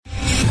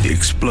the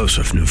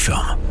explosive new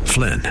film,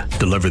 Flynn,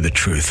 deliver the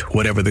truth,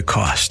 whatever the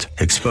cost,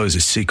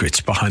 exposes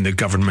secrets behind the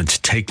government's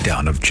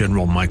takedown of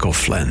General Michael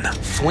Flynn.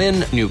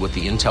 Flynn knew what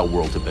the intel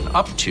world had been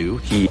up to.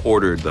 He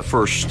ordered the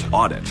first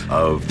audit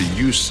of the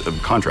use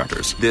of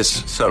contractors.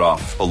 This set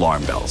off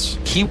alarm bells.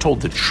 He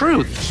told the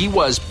truth. He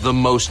was the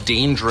most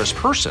dangerous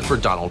person for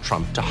Donald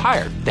Trump to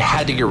hire. They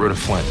had to get rid of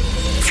Flynn.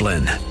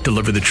 Flynn,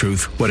 deliver the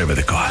truth, whatever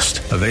the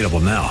cost. Available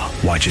now.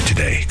 Watch it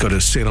today. Go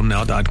to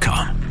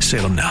salemnow.com.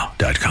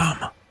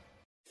 salemnow.com.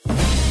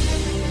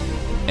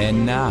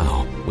 And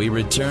now, we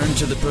return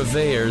to the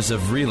purveyors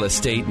of real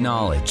estate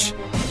knowledge,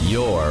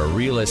 your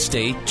Real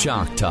Estate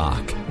Chalk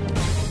Talk.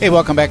 Hey,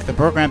 welcome back to the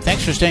program.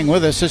 Thanks for staying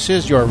with us. This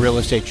is your Real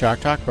Estate Chalk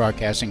Talk,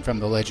 broadcasting from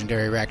the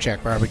legendary Rack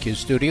Shack Barbecue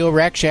Studio,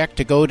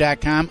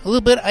 rackshacktogo.com. A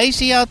little bit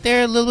icy out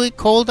there, a little bit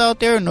cold out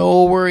there.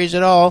 No worries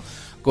at all.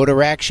 Go to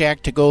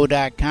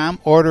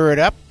rackshacktogo.com, order it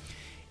up,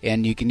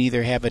 and you can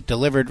either have it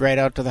delivered right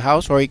out to the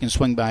house, or you can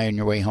swing by on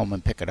your way home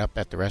and pick it up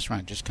at the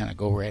restaurant. Just kind of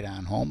go right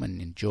on home and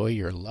enjoy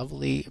your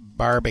lovely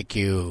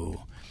barbecue.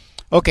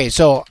 Okay,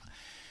 so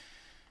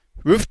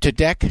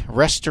roof-to-deck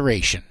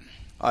restoration.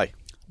 Hi.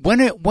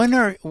 When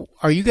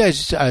are you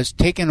guys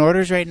taking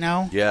orders right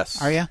now?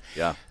 Yes. Are you?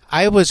 Yeah.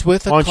 I was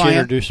with a client. Why don't you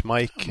introduce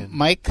Mike?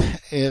 Mike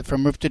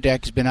from Roof to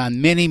Deck has been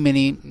on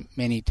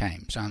many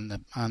times on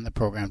the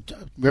program.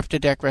 Roof to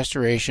Deck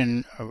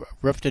restoration,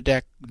 roof to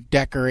deck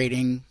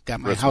decorating.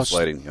 Got my Christmas house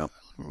lighting. Yep.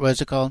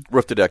 What's it called?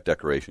 Roof to deck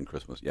decoration,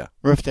 Christmas. Yeah.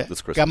 Roof to.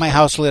 Got my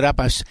house lit up.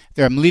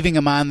 I'm leaving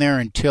them on there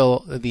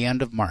until the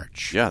end of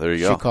March. Yeah, there you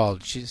go. She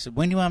called. She said,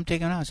 "When do you want them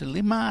taken out?" I said,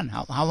 "Leave them on.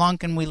 How long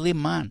can we leave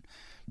them on?"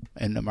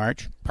 End of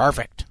March.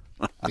 Perfect.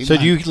 So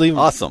do you leave them?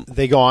 Awesome.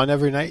 They go on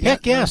every night?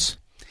 Heck yes.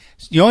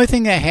 The only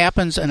thing that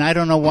happens, and I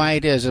don't know why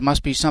it is, it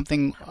must be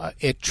something,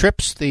 it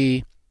trips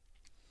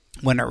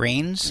when it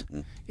rains,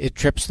 it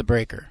trips the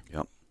breaker.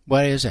 Yep.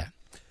 What is that?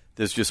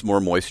 There's just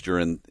more moisture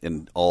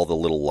in all the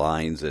little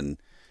lines, and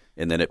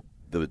then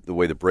the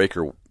way the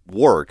breaker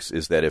works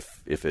is that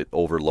if it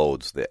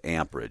overloads the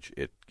amperage,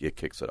 it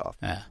kicks it off.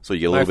 Yeah. So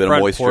you get a little bit of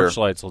moisture. Porch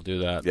lights will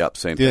do that. Yep,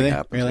 same Do thing they?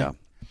 happens. Really? Yeah.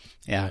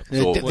 Yeah,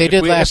 So they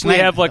did last night. We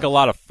have like a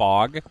lot of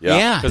fog.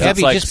 Yeah, because heavy,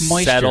 it's like just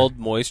moisture. settled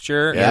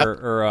moisture Yep.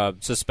 or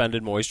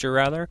suspended moisture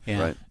rather.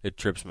 Yeah. Right. It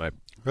trips my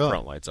Really?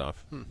 front lights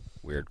off.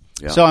 Weird.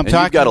 Yeah. So I'm and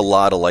talking. you've got a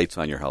lot of lights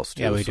on your house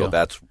too. Yeah, we so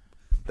do.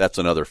 that's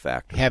another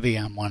factor. Heavy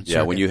on one circuit.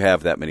 Yeah, when you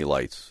have that many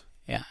lights.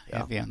 Yeah,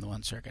 heavy on the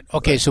one circuit.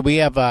 Okay, so we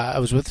have. I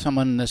was with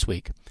someone this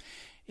week,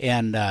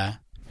 and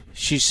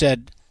she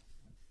said,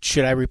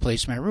 "Should I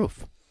replace my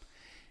roof?"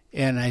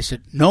 And I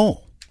said,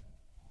 "No."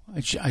 I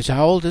said,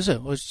 "How old is it?"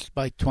 It was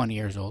like 20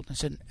 years old. I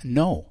said,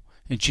 "No."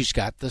 And she's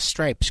got the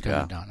stripes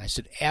coming down. I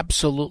said,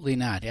 "Absolutely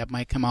not. Have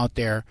Mike come out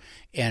there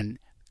and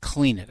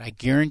clean it. I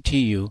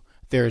guarantee you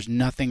there's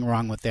nothing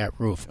wrong with that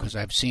roof because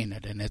I've seen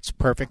it, and it's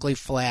perfectly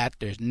flat.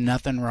 There's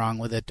nothing wrong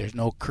with it. There's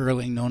no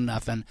curling, no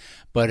nothing.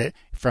 But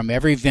from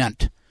every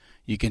vent,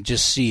 you can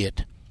just see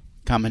it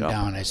coming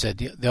down." I said,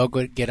 "They'll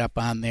get up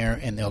on there,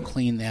 and they'll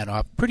clean that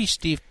off." Pretty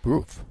steep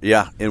roof.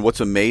 Yeah, and what's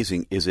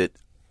amazing is it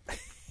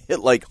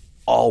like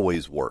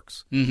always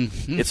works.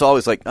 Mm-hmm. It's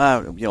always like,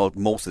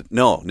 most of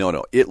no.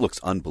 It looks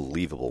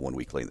unbelievable when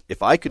we clean it.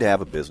 If I could have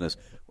a business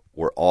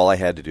where all I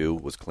had to do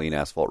was clean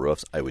asphalt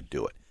roofs, I would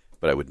do it.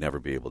 But I would never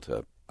be able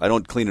to. I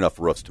don't clean enough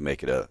roofs to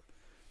make it a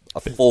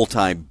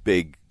full-time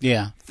big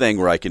thing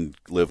where I can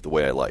live the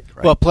way I like.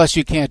 Right? Well, plus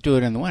you can't do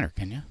it in the winter,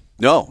 can you?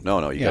 No.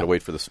 You got to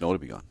wait for the snow to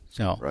be gone.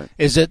 So, right.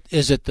 Is it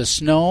the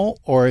snow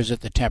or is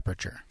it the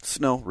temperature?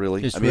 Snow,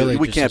 really. It's I mean, really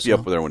we just can't the be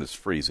up snow. there when it's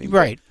freezing.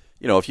 Right. But,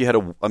 if you had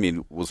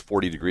it was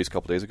 40 degrees a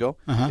couple days ago.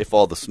 If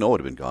all the snow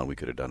had been gone, we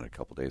could have done it a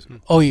couple days ago.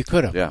 Oh, you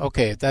could have. Yeah.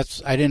 Okay,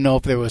 I didn't know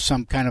if there was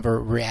some kind of a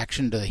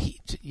reaction to the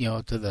heat.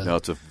 To the. No,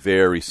 it's a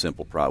very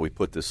simple product. We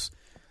put this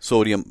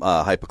sodium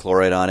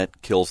hypochlorite on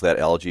it, kills that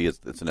algae.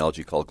 It's an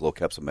algae called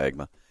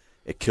Glocapsa.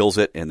 It kills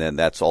it, and then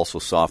that also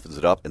softens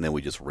it up, and then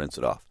we just rinse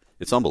it off.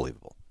 It's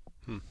unbelievable.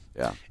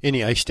 Yeah.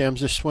 Any ice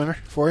dams this winter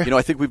for you?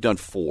 I think we've done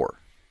 4.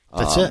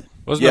 That's it.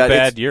 It wasn't a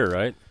bad year,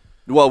 right?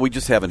 Well, we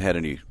just haven't had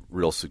any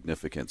real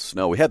significant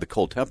snow. We had the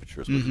cold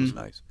temperatures, which was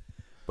nice.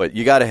 But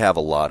you got to have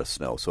a lot of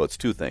snow. So it's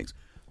 2 things.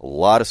 A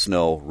lot of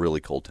snow, really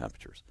cold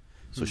temperatures.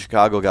 So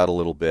Chicago got a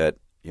little bit.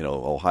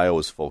 Ohio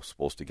was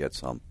supposed to get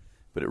some,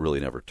 but it really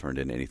never turned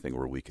into anything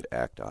where we could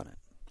act on it.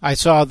 I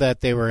saw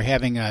that they were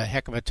having a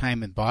heck of a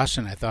time in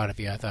Boston. I thought of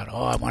you. I thought,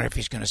 I wonder if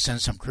he's going to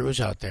send some crews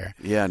out there.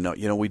 Yeah,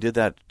 no, we did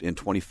that in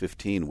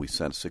 2015. We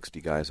sent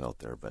 60 guys out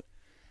there, but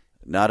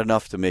not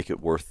enough to make it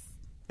worth.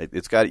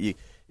 It's got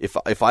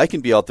if I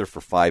can be out there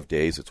for 5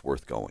 days, it's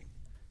worth going.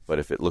 But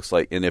if it looks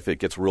like, and if it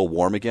gets real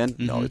warm again,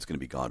 no, it's going to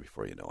be gone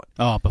before you know it.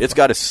 Oh, it's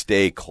got to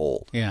stay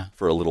cold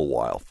for a little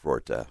while for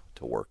it to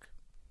work.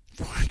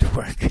 For it to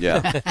work.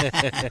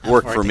 Yeah,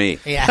 work for me.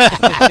 Yeah.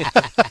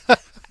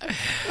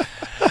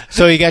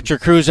 So you got your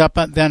crews up.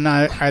 Then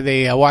are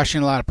they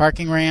washing a lot of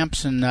parking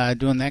ramps and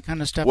doing that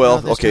kind of stuff?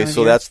 Well, okay,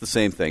 so that's the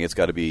same thing. It's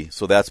got to be.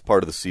 So that's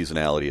part of the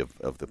seasonality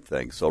of the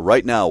thing. So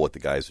right now, what the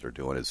guys are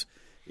doing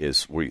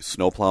is we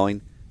snow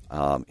plowing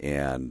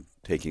and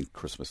taking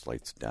Christmas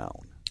lights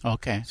down.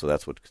 Okay. So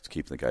that's what's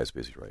keeping the guys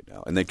busy right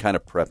now, and then kind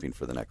of prepping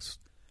for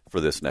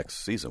this next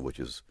season, which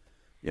is,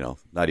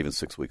 not even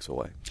 6 weeks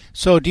away.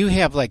 So do you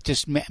have like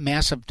just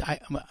massive?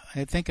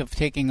 I think of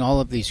taking all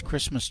of these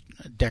Christmas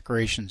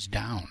decorations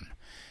down.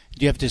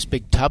 Do you have just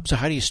big tubs, or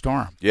how do you store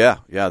them? Yeah,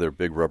 they're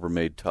big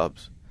Rubbermaid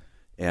tubs,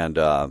 and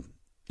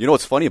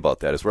what's funny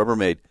about that is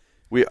Rubbermaid.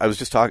 I was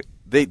just talking.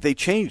 They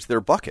changed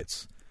their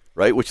buckets,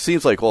 right? Which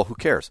seems like, well, who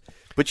cares?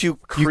 But you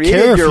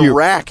created your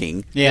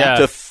racking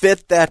to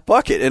fit that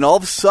bucket, and all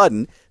of a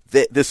sudden,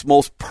 this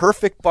most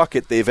perfect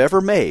bucket they've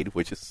ever made,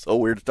 which is so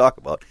weird to talk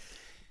about,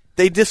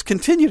 they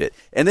discontinued it.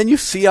 And then you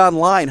see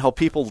online how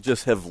people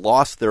just have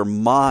lost their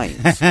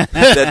minds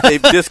that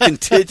they've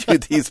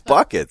discontinued these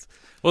buckets.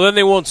 Well, then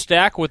they won't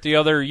stack with the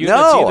other units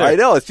either. I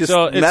know. It just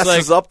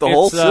messes up the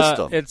whole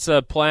system. It's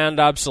a planned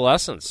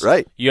obsolescence.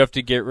 Right. You have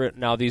to get rid.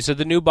 Now, these are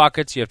the new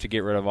buckets. You have to get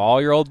rid of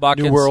all your old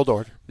buckets. New World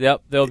Order.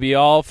 Yep. They'll be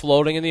all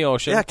floating in the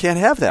ocean. Yeah, can't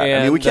have that.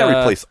 I mean, we can't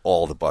replace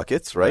all the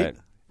buckets, right?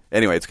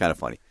 Anyway, it's kind of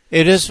funny.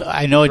 It is.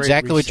 I know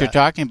exactly what you're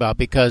talking about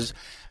because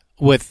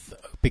of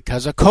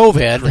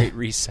COVID. Great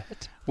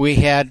reset. We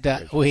had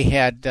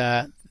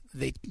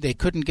they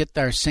couldn't get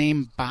our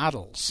same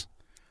bottles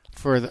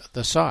for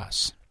the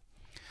sauce.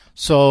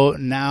 So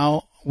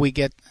now we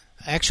get,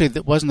 actually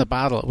it wasn't the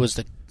bottle, it was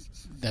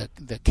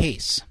the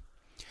case.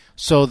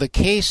 So the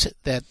case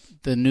that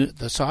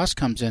the sauce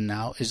comes in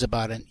now is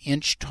about an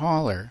inch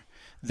taller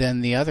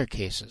than the other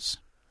cases.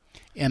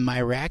 And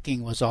my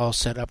racking was all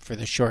set up for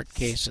the short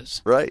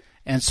cases. Right.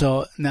 And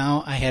so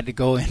now I had to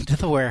go into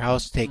the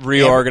warehouse,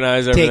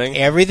 reorganize everything.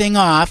 Take everything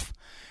off,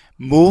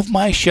 move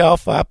my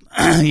shelf up,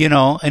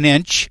 an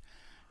inch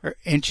or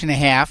inch and a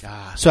half,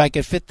 so I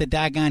could fit the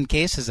doggone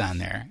cases on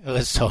there. It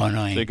was so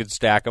annoying. So you could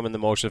stack them in the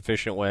most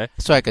efficient way.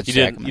 So I could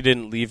stack them. You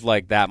didn't leave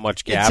like that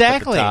much gap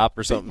at the top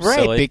or something right,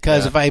 silly.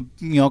 Because if I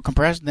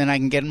compress, then I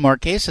can get more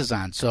cases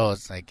on. So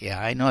it's like,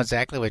 I know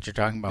exactly what you're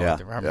talking about with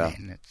the Rubbermaid.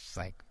 And it's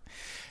like,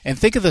 and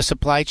think of the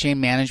supply chain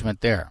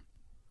management there.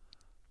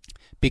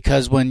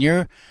 Because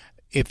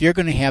if you're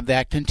going to have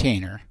that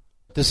container,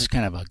 this is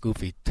kind of a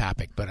goofy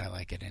topic, but I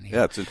like it anyway.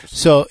 Yeah, it's interesting.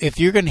 So if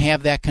you're going to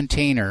have that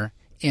container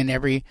in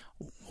every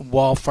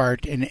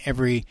Walmart and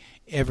every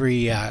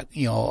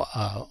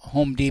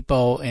Home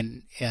Depot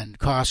and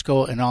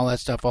Costco and all that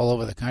stuff all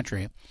over the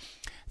country,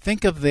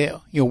 think of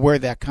where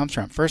that comes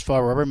from. First of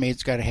all,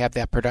 Rubbermaid's got to have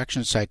that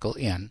production cycle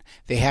in.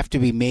 They have to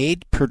be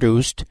made,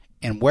 produced,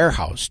 and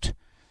warehoused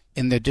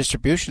in the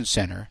distribution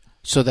center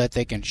so that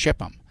they can ship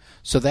them.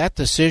 So that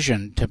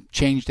decision to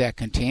change that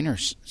container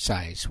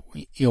size,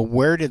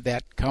 where did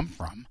that come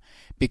from?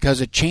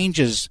 Because it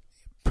changes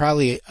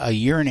probably a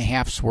year and a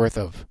half's worth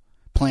of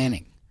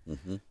planning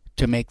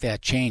to make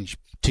that change,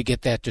 to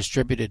get that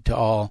distributed to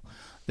all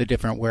the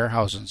different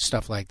warehouses and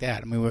stuff like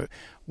that. I mean,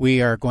 we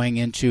are going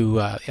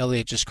into,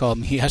 Elliot just called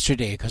me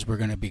yesterday because we're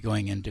going to be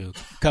going into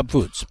Cub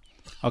Foods.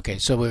 Okay,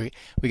 so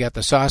we got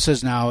the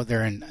sauces now.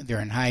 They're in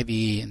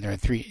Hy-Vee and they're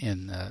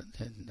in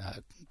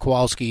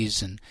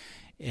Kowalski's and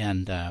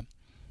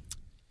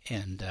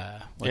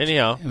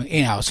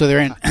anyhow, so they're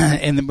in,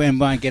 and we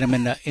want to get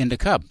them into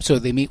Cub. So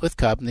they meet with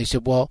Cub, and they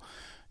said, well,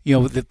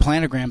 the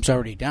planogram's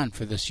already done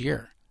for this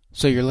year,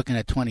 so you're looking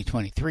at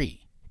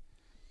 2023.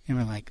 And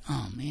we're like,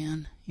 oh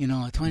man,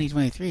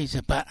 2023. He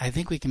said, but I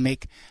think we can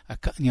make a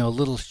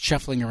little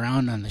shuffling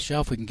around on the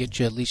shelf. We can get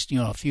you at least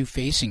a few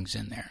facings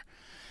in there.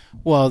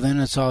 Well, then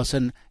it's all of a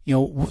sudden,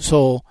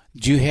 so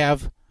do you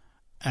have?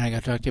 And I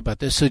got to talk to you about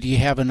this. So do you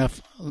have enough,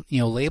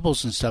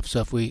 labels and stuff? So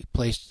if we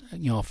place,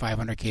 a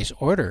 500 case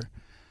order,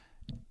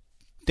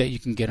 that you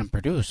can get them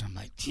produced. I'm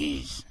like,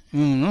 geez, I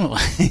don't know.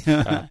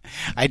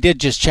 I did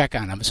just check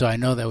on them, so I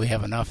know that we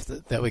have enough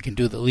that we can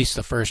do at least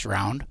the first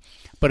round.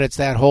 But it's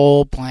that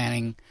whole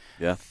planning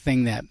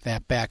thing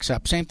that backs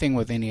up. Same thing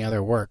with any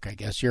other work, I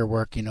guess. Your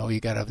work, you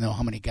got to know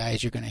how many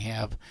guys you're going to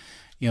have,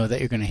 that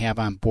you're going to have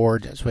on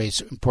board. That's why it's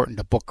important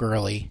to book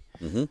early.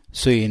 Mm-hmm.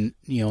 So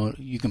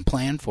you can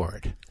plan for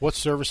it. What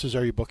services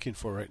are you booking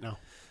for right now?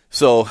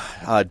 So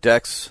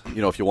decks,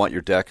 if you want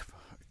your deck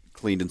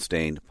cleaned and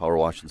stained, power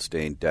washed and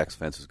stained, decks,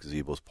 fences,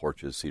 gazebos,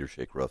 porches, cedar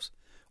shake roofs,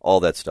 all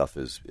that stuff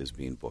is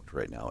being booked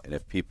right now. And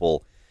if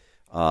people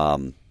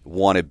want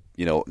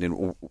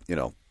to,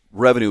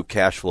 revenue,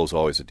 cash flow is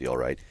always a deal,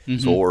 right? Mm-hmm.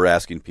 So what we're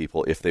asking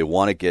people, if they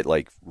want to get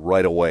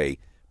right away,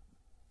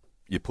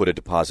 you put a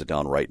deposit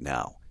down right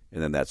now.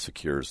 And then that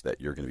secures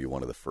that you're going to be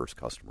one of the first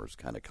customers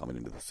kind of coming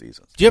into the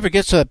season. Do you ever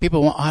get so that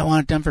people I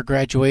want it done for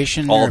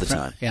graduation? All the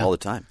time. Yeah. All the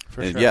time.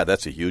 For and sure. Yeah,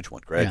 that's a huge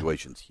one.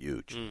 Graduation's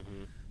huge.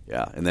 Mm-hmm.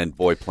 Yeah. And then,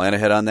 boy, plan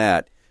ahead on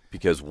that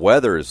because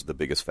weather is the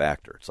biggest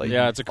factor. It's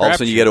it's a all of a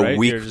sudden you get a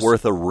week just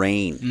worth of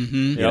rain,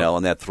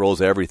 and that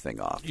throws everything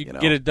off. You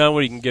get it done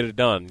when you can get it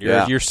done.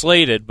 You're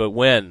slated, but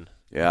when?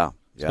 Yeah.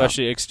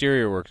 Especially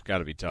exterior work's got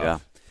to be tough. Yeah.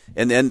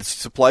 And then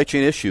supply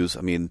chain issues,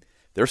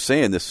 they're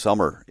saying this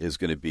summer is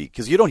going to be,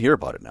 because you don't hear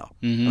about it now.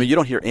 Mm-hmm. You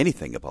don't hear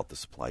anything about the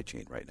supply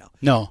chain right now.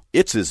 No.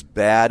 It's as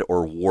bad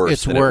or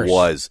worse than it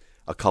was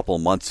a couple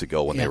of months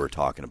ago when they were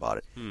talking about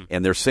it.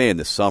 And they're saying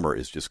this summer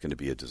is just going to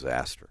be a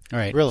disaster.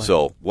 Right. Really?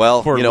 So,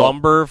 well, For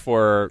lumber,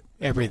 for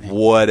everything.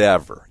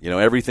 Whatever.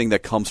 Everything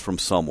that comes from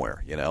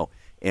somewhere,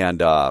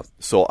 And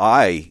so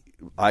I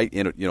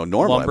normally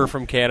lumber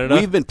from Canada.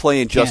 We've been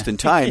playing just in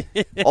time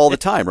all the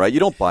time, right? You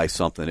don't buy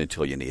something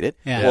until you need it.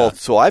 Yeah. Well,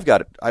 so I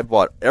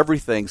bought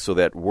everything so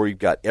that we've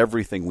got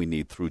everything we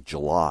need through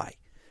July.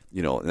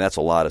 And that's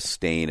a lot of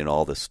stain and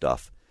all this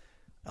stuff.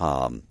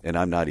 And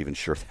I'm not even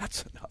sure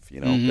that's enough,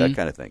 that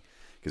kind of thing.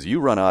 Because you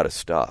run out of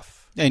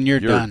stuff. And you're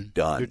done.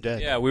 You're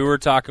dead. Yeah, we were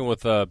talking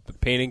with a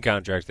painting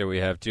contractor we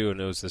have, too,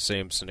 and it was the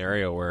same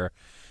scenario where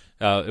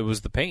it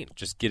was the paint,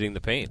 just getting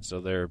the paint. So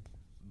they're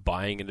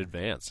buying in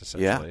advance,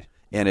 essentially.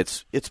 Yeah, and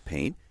it's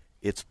paint,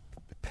 it's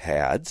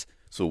pads.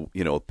 So,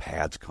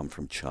 pads come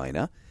from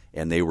China,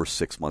 and they were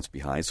 6 months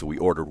behind, so we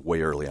ordered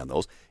way early on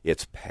those.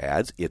 It's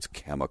pads, it's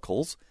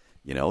chemicals.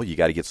 You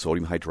got to get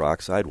sodium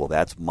hydroxide. Well,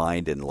 that's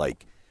mined in,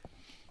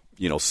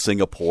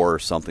 Singapore or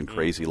something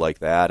crazy like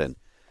that. And,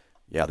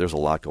 yeah, there's a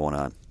lot going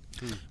on.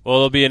 Well,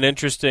 it'll be an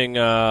interesting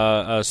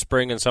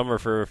spring and summer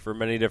for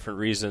many different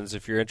reasons.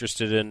 If you're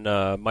interested in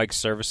Mike's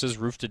services,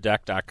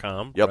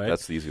 rooftodeck.com. Yep, right?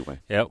 that's the easy way.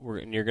 Yep,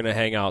 and you're going to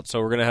hang out. So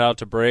we're going to head out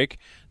to break.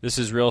 This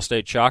is Real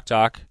Estate Chalk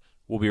Talk.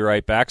 We'll be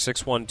right back.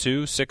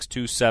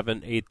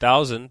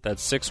 612-627-8000.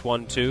 That's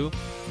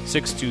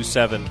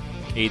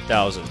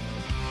 612-627-8000.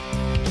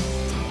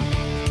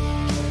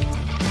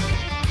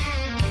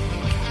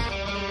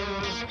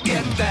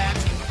 Get that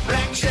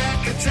Rack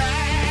Shack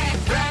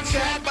attack, Rack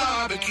Shack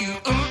barbecue,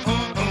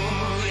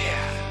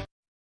 yeah.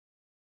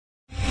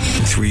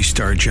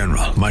 3-star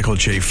General Michael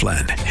J.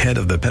 Flynn, head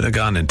of the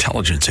Pentagon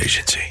Intelligence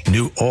Agency,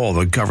 knew all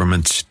the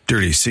government's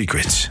dirty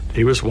secrets.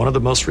 He was one of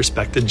the most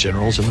respected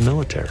generals in the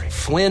military.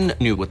 Flynn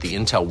knew what the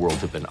intel world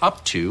had been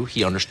up to.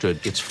 He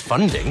understood its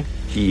funding.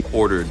 He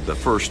ordered the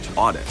first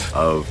audit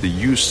of the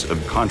use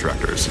of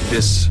contractors.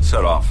 This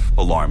set off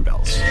alarm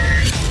bells.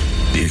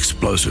 The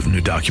explosive new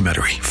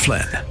documentary,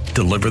 Flynn,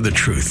 Deliver the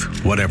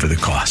Truth, Whatever the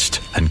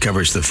Cost,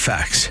 uncovers the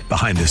facts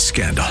behind this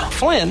scandal.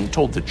 Flynn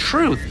told the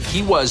truth.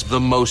 He was the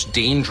most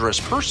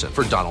dangerous person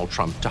for Donald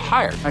Trump to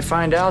hire. I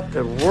find out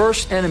the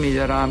worst enemy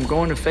that I'm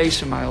going to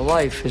face in my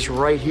life is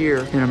right here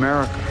in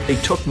America. They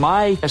took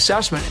my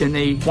assessment and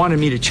they wanted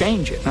me to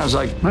change it. And I was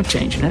like, I'm not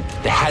changing it.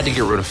 They had to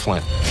get rid of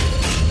Flynn.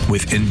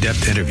 With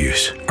in-depth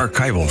interviews,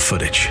 archival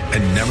footage,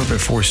 and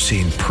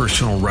never-before-seen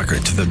personal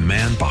records of the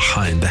man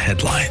behind the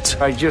headlines.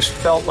 I just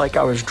felt like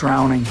I was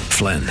drowning.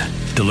 Flynn,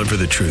 Deliver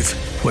the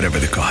Truth, Whatever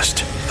the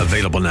Cost.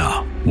 Available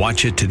now.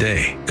 Watch it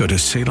today. Go to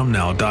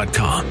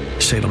salemnow.com.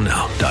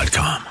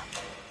 salemnow.com.